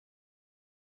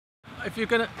if you're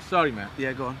gonna, sorry, man.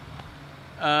 Yeah, go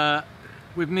on.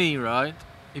 With me, right?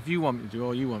 If you want me to do,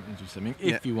 or you want me to do something,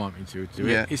 if you want me to do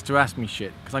it, is to ask me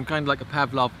shit. Because I'm kind of like a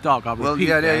Pavlov dog. I'll repeat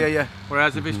yeah.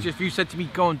 Whereas if it's just, if you said to me,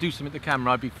 go and do something at the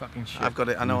camera, I'd be fucking shit. I've got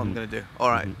it. I know what I'm gonna do. All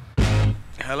right.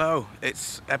 Hello.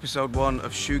 It's episode 1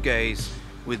 of Shoegaze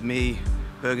with me,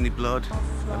 Burgundy Blood,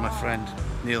 and my friend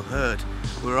Neal Heard.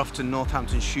 We're off to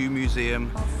Northampton Shoe Museum,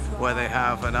 where they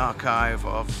have an archive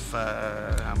of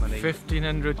how many?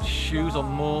 1,500 shoes or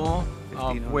more,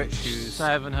 of which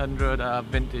 700 are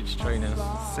vintage trainers.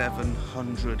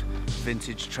 700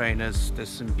 vintage trainers. There's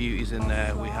some beauties in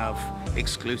there. We have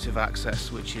exclusive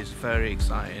access, which is very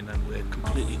exciting, and we're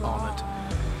completely honoured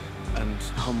and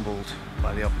humbled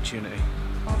by the opportunity.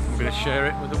 We're going to share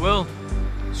it with the world.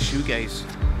 Shoegaze.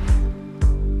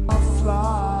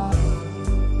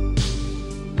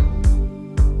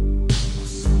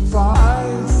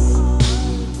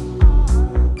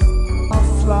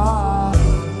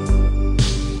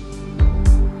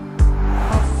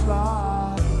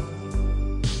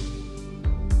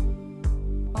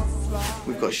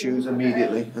 We've got shoes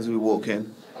immediately as we walk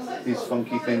in. These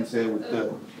funky things here with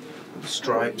the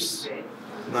stripes.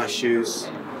 Nice shoes.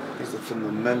 These are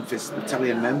from the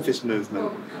Italian Memphis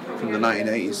movement from the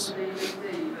 1980s.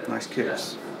 Nice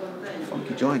kicks.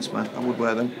 Funky joints, man. I would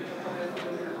wear them.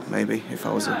 Maybe if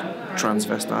I was a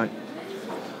transvestite.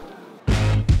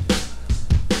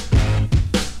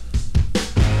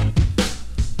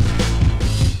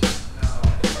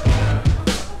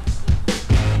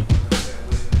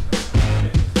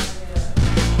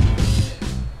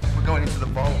 We're going into the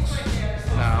vaults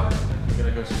now. We're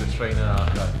going to go to the trainer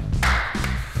archive.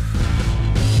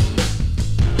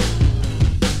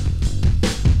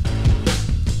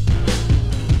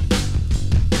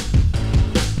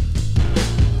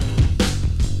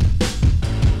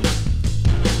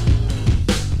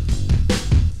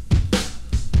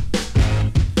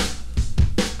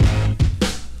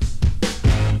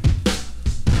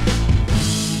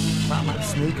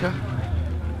 Sneaker,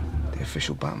 the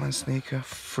official Batman sneaker,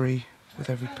 free with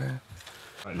every pair.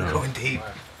 We're going deep.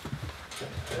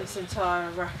 This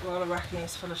entire racking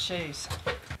is full of shoes.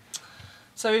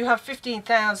 So we have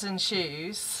 15,000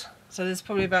 shoes. So there's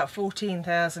probably about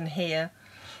 14,000 here.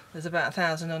 There's about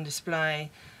 1,000 on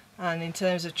display. And in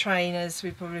terms of trainers,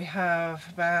 we probably have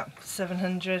about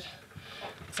 700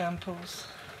 examples,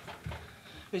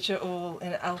 which are all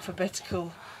in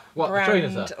alphabetical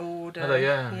brand order. Oh, they,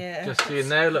 yeah. Just seeing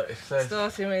now, look, it says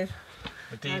starting with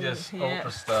Adidas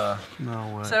Ultra Star.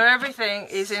 No way. So everything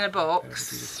is in a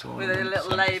box with a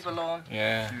little label on.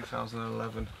 Yeah.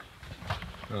 2011.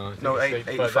 Oh, No,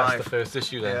 85. That's the first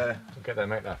issue then. Yeah. We'll get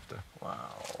them out after.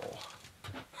 Wow.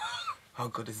 How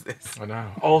good is this? I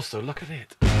know. Also, look at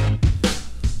it.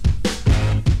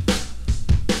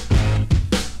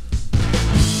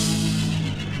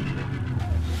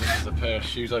 This is a pair of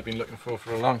shoes I've been looking for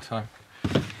a long time.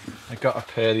 I got a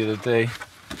pair the other day.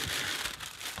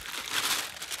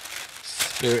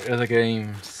 Spirit of the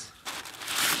Games.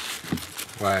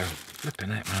 Wow.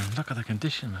 Flipping it, man. Look at the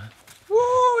condition, man.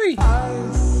 Woo!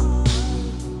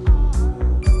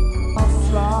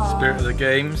 Spirit of the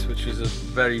Games, which is a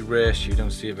very rare shoe. You don't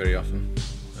see it very often.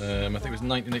 I think it was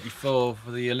 1984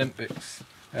 for the Olympics,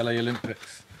 LA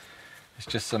Olympics. It's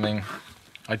just something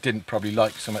I didn't probably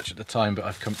like so much at the time, but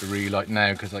I've come to really like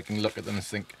now because I can look at them and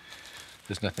think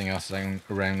there's nothing else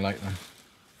around like them.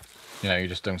 You know, you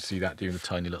just don't see that, doing the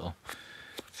tiny little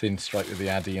thin stripe with the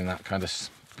Addy and that kind of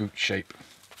boot shape,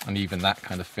 and even that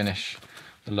kind of finish.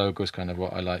 The logo is kind of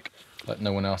what I like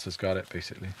no one else has got it,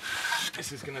 basically.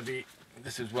 This is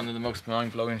one of the most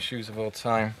mind-blowing shoes of all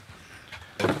time.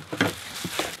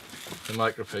 The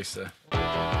micro pacer, which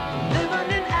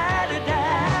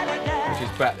is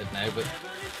battered now, but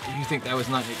if you think that was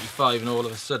 1985 and all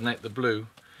of a sudden out the blue,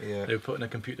 they were putting a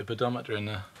computer pedometer in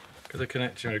there. Because the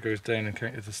connector goes down and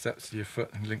counts the steps to your foot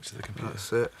and links to the computer.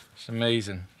 That's it. It's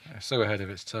amazing. It's so ahead of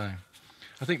its time.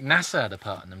 I think NASA had a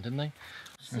part in them, didn't they?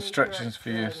 Instructions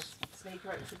for use.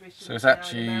 So it's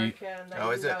actually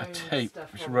a tape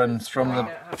which runs from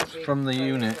the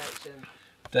unit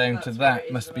down to that,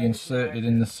 must be inserted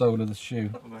in the sole of the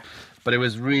shoe. But it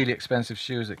was really expensive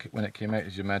shoes when it came out,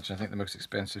 as you imagine. I think the most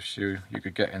expensive shoe you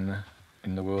could get in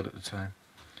the world at the time.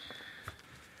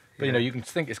 But you know, you can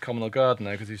think it's common or garden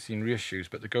now because you've seen rear shoes,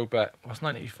 but to go back, what's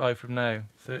 1985 from now?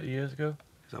 30 years ago?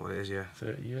 Is that what it is, yeah?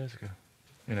 30 years ago.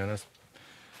 You know, that's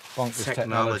bonkers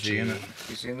technology, isn't it?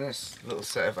 You seen this? Little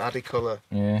set of Addy colour.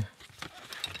 Yeah.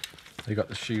 They got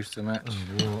the shoes to match.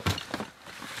 There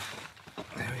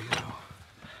we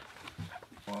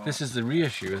go. This is the rear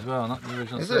shoe as well, not the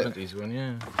original 70s one,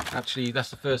 yeah. Actually, that's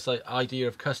the first idea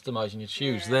of customising your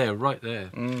shoes there, right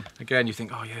there. Again, you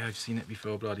think, oh yeah, I've seen it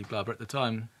before, blah blah blah. But at the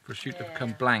time, for a shoe to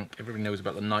become blank, everybody knows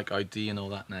about the Nike ID and all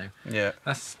that now. Yeah.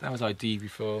 That was ID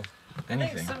before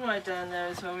anything. I think somewhere down there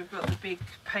as well, we've got the big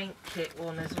paint kit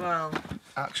one as well.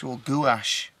 Actual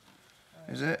gouache,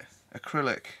 is it?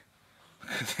 Acrylic.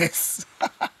 Look at this.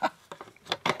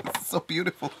 It's so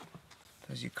beautiful.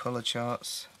 There's your colour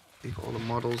charts. You've got all the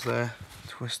models there.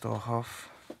 Twist or Huff.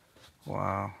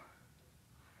 Wow.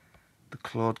 The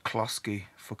Claude Kloski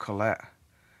for Colette.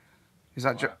 Is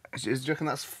that? Wow. Do you reckon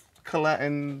that's Colette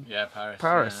in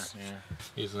Paris? Yeah.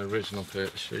 He's an original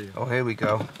purchase. Oh, here we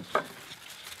go. Oh,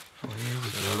 here we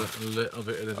go. A little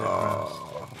bit of the difference.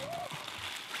 Oh.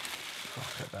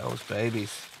 Look at those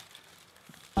babies.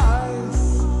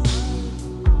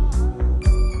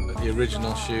 The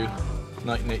original shoe,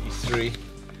 1983,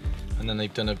 and then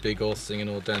they've done a big all singing,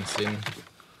 all dancing,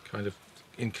 kind of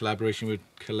in collaboration with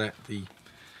Colette, the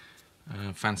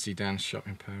fancy dance shop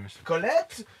in Paris.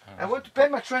 Colette, I want to pay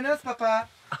my trainers, Papa.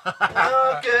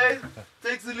 Okay,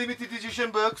 take the limited edition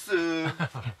box. Been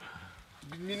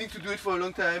meaning to do it for a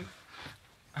long time.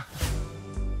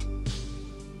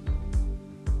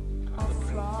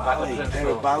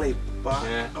 Ballet.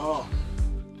 Yeah. Oh.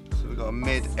 So we've got a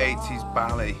mid-80s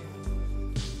ballet.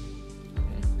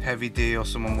 Heavy D, or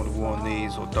someone would have worn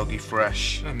these, or Doggy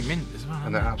Fresh. They're mint as well.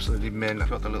 And they're absolutely mint. I've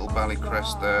got the little ballet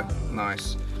crest there.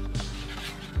 Nice.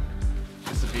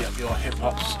 This would be up your hip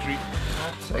hop street.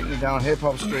 Take me down hip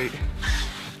hop street.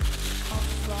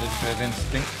 There's a bit of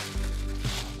Instinct.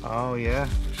 Oh yeah.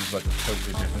 Which is like a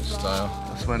totally different style.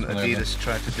 That's when Adidas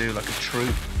tried to do like a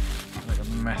troop. Like a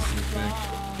massive big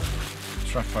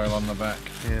trapile on the back.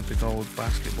 Yeah, big old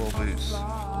basketball boots.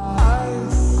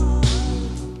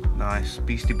 Nice,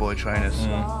 Beastie Boy trainers.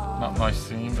 Not my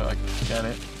theme, but I get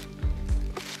it.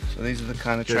 So these are the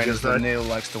kind of trainers that Neil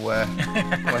likes to wear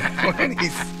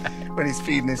when he's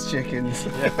feeding his chickens.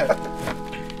 Yeah.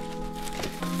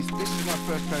 This is my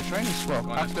first pair of training swap.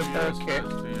 After her kit,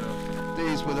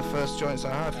 these were the first joints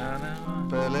I had.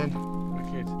 Berlin.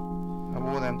 Wicked. I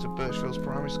wore them to Birchfield's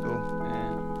primary school.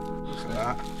 Yeah. Look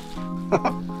at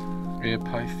that. Ear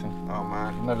python. Oh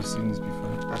man, I've never seen this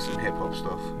before. that's some hip hop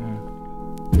stuff.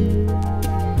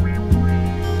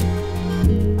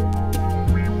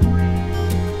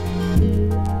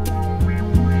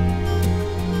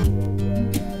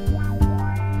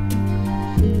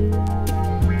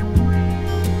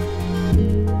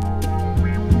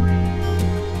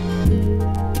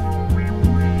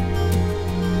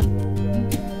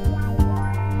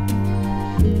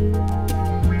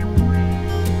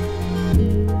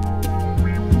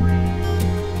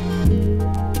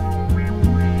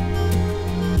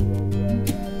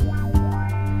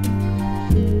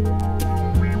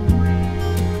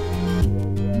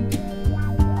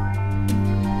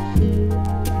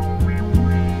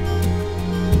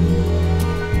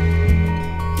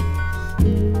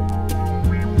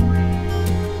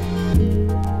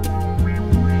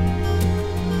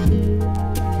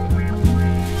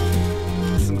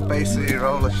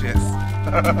 Roller shits.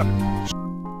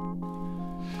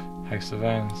 House of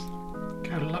Vans.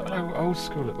 God, look how old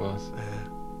school it was.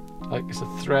 Yeah. Like it's a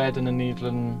thread and a needle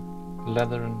and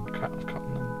leather and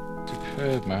cotton. And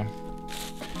superb, man.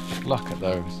 Look at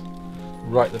those.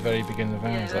 Right at the very beginning of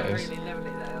Vans, that is. Really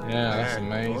lovely, they are. Yeah, that's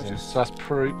amazing. Gorgeous. So that's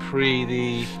pre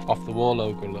the off the wall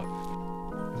logo look.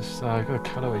 It's got a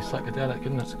colourway, psychedelic,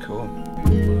 isn't it? That's cool.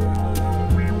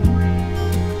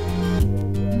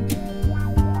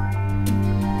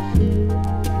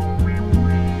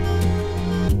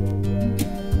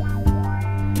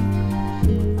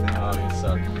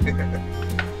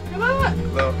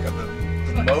 Look at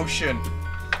the motion.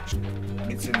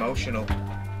 It's emotional.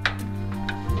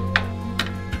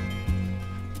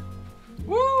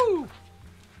 Woo!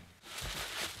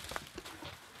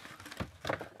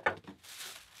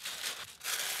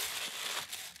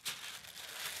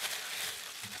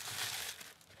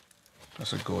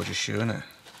 That's a gorgeous shoe, isn't it?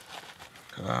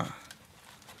 Look at that.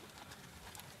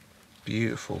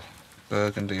 Beautiful.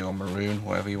 Burgundy or maroon,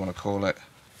 whatever you want to call it.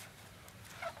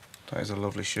 That is a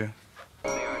lovely shoe.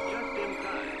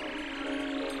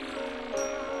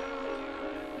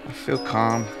 I feel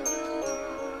calm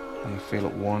and I feel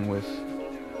at one with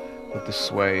the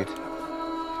suede.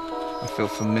 I feel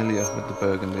familiar with the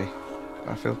burgundy.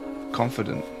 I feel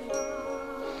confident,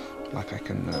 like I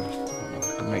can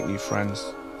make new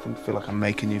friends. I feel like I'm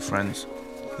making new friends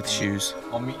with shoes.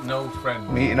 Or meeting old friends.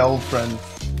 Meeting old friends.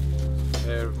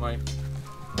 I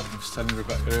was telling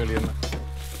Rebecca earlier,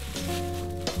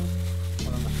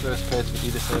 one of the first pairs of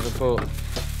Adidas I ever bought.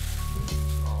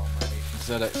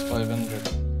 ZX500.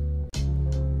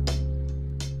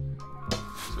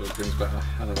 So it brings back a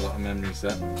hell of a lot of memories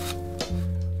there.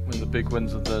 One of the big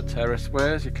ones of the terrace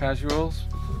wears, your casuals.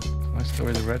 Nice the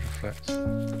way the red reflects.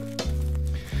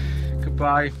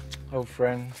 Goodbye, old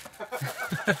friend.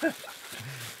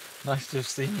 Nice to have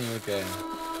seen you again.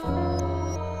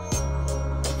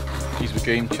 These were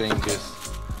game changers.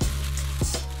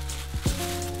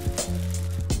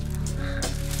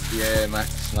 Yeah,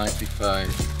 Max 95.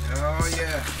 Oh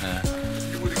yeah. Yeah.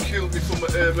 You would have killed me for my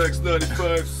Air Max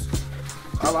 95s.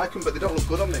 I like them, but they don't look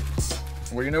good on me.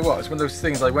 Well, you know what? It's one of those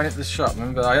things. I went into the shop.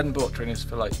 Remember, I hadn't bought trainers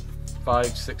for like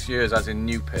 5-6 years, as in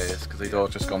new pairs, because they'd all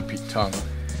just gone Pete Tong.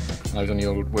 And I was only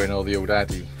wearing all the old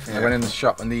Addy. Yeah. I went in the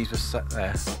shop and these were sat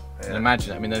there. Yeah. And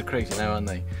imagine it. I mean, they're crazy now, aren't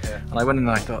they? Yeah. And I went in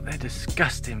and I thought, they're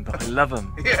disgusting, but I love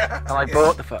them. Yeah. And I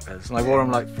bought the fuckers, and I wore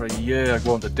them like for a year. I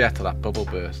wore them to death till that bubble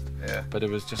burst. Yeah. But it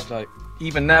was just like,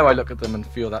 even now I look at them and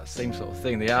feel that same sort of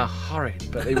thing. They are horrid,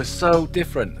 but they were so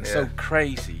different and so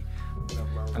crazy.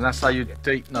 And that's how you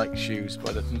date Nike shoes,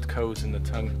 by the codes in the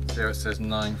tongue. There it says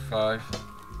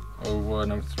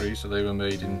 950103, so they were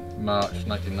made in March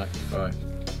 1995.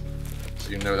 So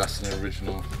you know that's an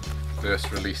original first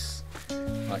release,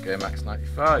 like Air Max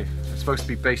 95. It's supposed to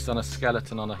be based on a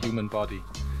skeleton on a human body.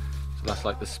 So that's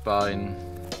like the spine,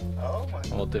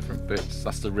 all different bits.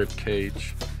 That's the rib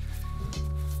cage,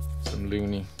 some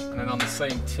loony. And then on the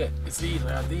same tip, it's these.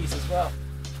 I have these as well.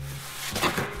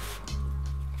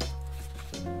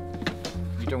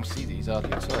 You don't see these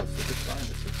hardly at all. It's a good find,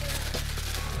 this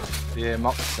is. The Air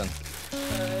Moccasin.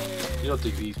 You don't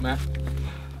dig these, man.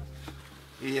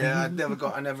 Yeah, I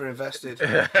never invested.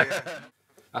 Yeah.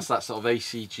 That's that sort of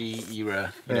ACG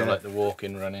era, you know, like the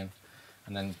walk-in running,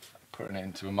 and then putting it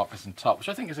into a moccasin top, which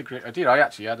I think is a great idea. I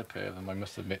actually had a pair of them, I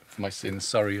must admit, for my sins.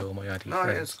 Sorry, all my Addy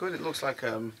friends. It's good. It looks like,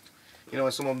 you know,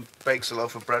 when someone bakes a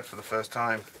loaf of bread for the first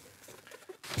time.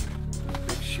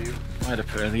 Big shoe. I had a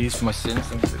pair of these for my sins.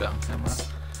 Let me see that on camera.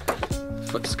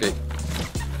 Footscape.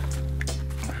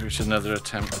 Which is another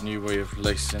attempt, a new way of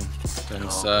lacing down the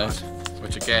side,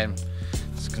 which again,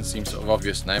 this can seem sort of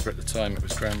obvious now, but at the time it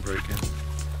was groundbreaking.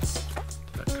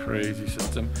 That crazy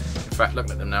system. In fact,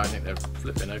 looking at them now, I think they're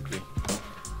flipping ugly.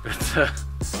 But they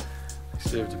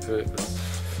served a purpose.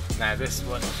 Now this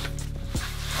one,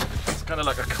 it's kind of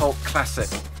like a cult classic.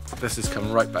 This has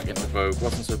come right back into vogue.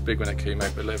 Wasn't so big when it came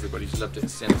out, but everybody's loved it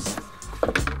since.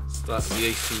 Started the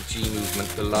ACG movement,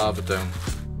 the Lava Dome.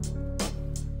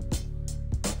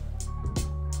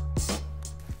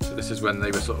 So this is when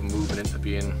they were sort of moving into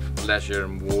being leisure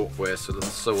and walkwear, so that the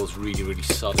sole's really, really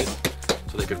solid,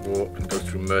 so they could walk and go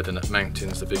through mud and up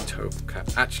mountains. The big toe cap.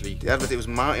 Actually, the advert, it was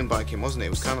mountain biking, wasn't it?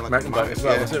 It was kind of like mountain biking as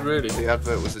well. Was it really? The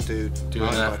advert was a dude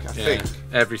doing that. Bike, I think.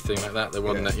 Everything like that. The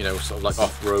one that, you know, sort of like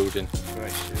off-roading.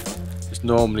 Great shoe. It's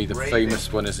normally the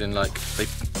famous one is in like, they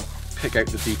pick out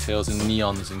the details in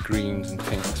neons and greens and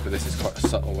pinks, but this is quite a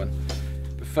subtle one.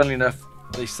 But funnily enough,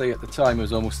 they say at the time it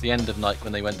was almost the end of Nike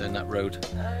when they went down that road.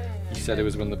 He said it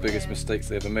was one of the biggest mistakes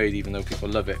they ever made, even though people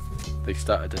love it. They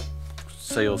started to,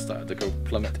 sales started to go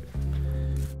plummet.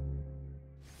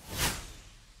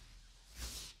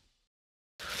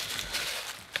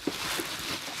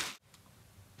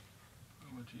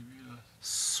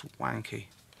 Swanky.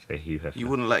 You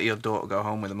wouldn't let your daughter go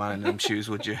home with a man in them shoes,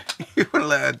 would you? You wouldn't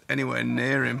let her anywhere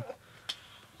near him.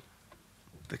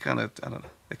 They kind of, I don't know.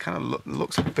 It kind of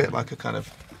looks a bit like a kind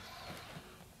of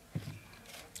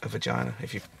a vagina,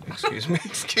 if you excuse me.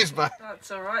 Excuse me.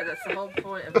 That's all right. That's the whole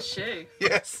point of a shoe.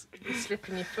 Yes. You're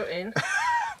slipping your foot in.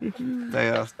 They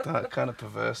are kind of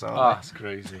perverse, aren't Oh, that's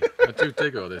crazy. I do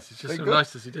dig all this. It's just so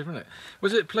nice to see different. Isn't it?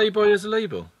 Was it Playboy as a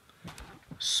label? they?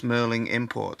 Smirling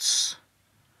Imports,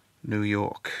 New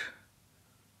York.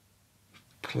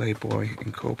 Playboy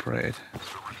Incorporated.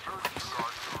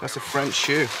 That's a French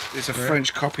shoe. It's a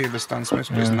French copy of the Stan Smith,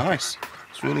 but it's nice.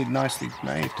 It's really nicely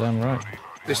made. Damn right.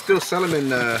 They still sell them in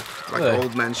like an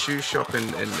old men's shoe shop in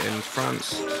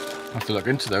France. I have to look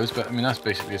into those, but I mean that's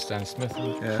basically a Stan Smith.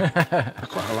 Yeah. I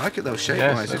quite like it though,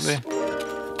 shape-wise. Yes,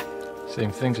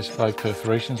 same thing, just 5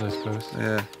 perforations, I suppose.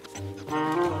 Yeah.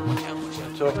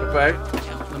 Talking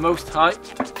about the most hype,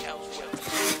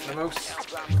 the most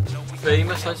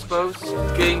famous, I suppose,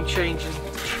 game-changing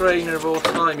trainer of all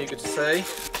time, you could say.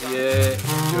 Yeah,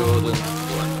 Jordan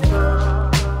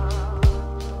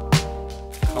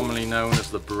 1. Commonly known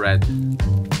as the Bread,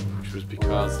 which was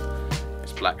because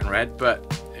it's black and red, but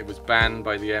it was banned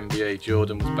by the NBA.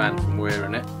 Jordan was banned from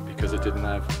wearing it because it didn't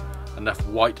have enough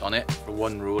white on it. For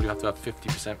one rule, you have to have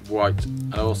 50% white,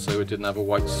 and also it didn't have a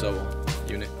white sole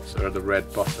unit, so it had the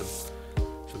red bottom.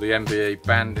 So the NBA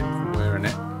banned him from wearing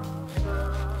it,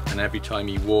 and every time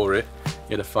he wore it,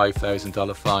 he had a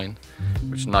 $5,000 fine,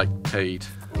 which Nike paid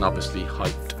and obviously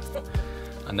hyped,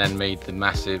 and then made the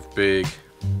massive big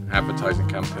advertising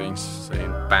campaigns saying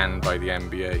banned by the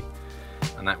NBA,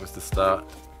 and that was the start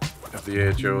of the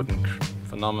Air Jordan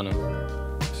phenomenon.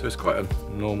 So it's quite a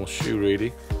normal shoe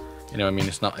really. You know, I mean,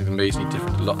 it's not amazingly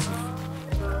different to lots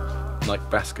of Nike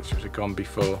baskets which had gone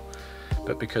before,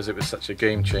 but because it was such a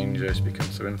game changer, it's become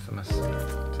so infamous.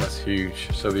 So that's huge.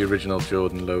 So the original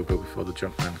Jordan logo before the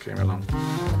Jumpman came along,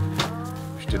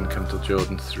 which didn't come till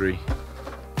Jordan 3.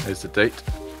 There's the date,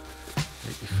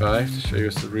 85, to show you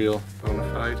it's the real bona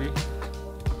fide.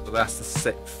 So that's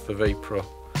the 6th of April,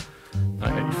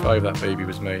 1985 that baby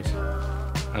was made.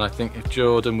 And I think if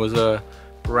Jordan was a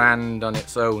brand on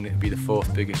its own, it'd be the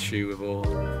 4th biggest shoe of all.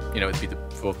 You know, it'd be the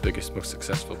 4th biggest, most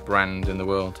successful brand in the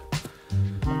world.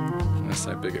 And that's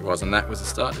how big it was, and that was the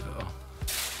start of it all.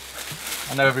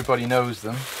 I know everybody knows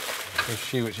them. The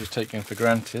shoe which is taken for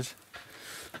granted.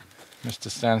 Mr.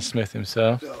 Stan Smith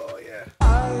himself. Oh yeah.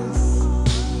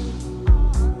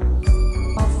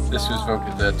 This was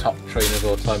voted the top trainer of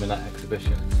all time in that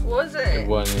exhibition. Was it? It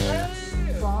won, yeah.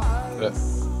 But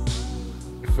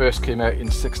it first came out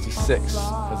in '66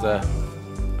 as a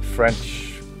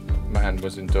French man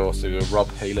was endorsed. It was Rob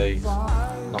Haley,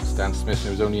 not Stan Smith. And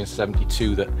it was only in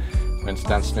 '72 that when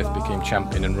Stan Smith became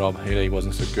champion and Rob Haley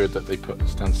wasn't so good that they put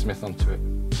Stan Smith onto it.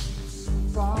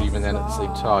 But even then at the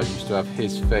same time, it used to have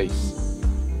his face,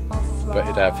 but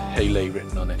it'd have Haley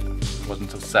written on it. It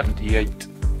wasn't until '78.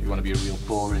 You want to be a real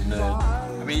boring nerd.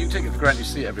 I mean, you take it for granted, you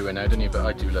see it everywhere now, don't you? But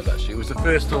I do love that shoe. It was the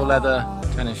first all-leather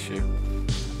tennis shoe,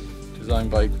 designed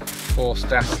by Horst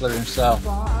Dassler himself.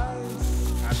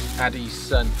 Addy's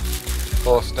son,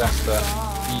 Horst Dassler,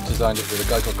 he designed it with a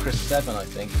guy called Chris Seven, I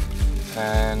think,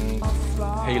 and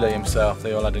Haley himself.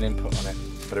 They all had an input on it,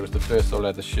 but it was the first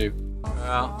all-leather shoe.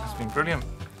 Well, it's been brilliant.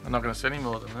 I'm not going to say any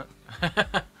more than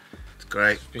that. It's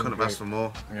great. been Couldn't have great. asked for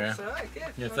more. Yeah. That's alright, good.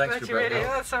 Yeah, I'm thanks, glad you Rebecca. really,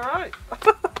 that's alright.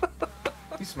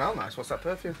 You smell nice. What's that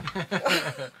perfume?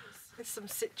 It's some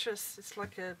citrus, it's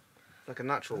like a, Like a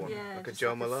natural one, yeah, like a just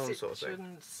Joe Malone sort of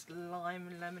thing. citrus, lime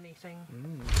and lemony thing.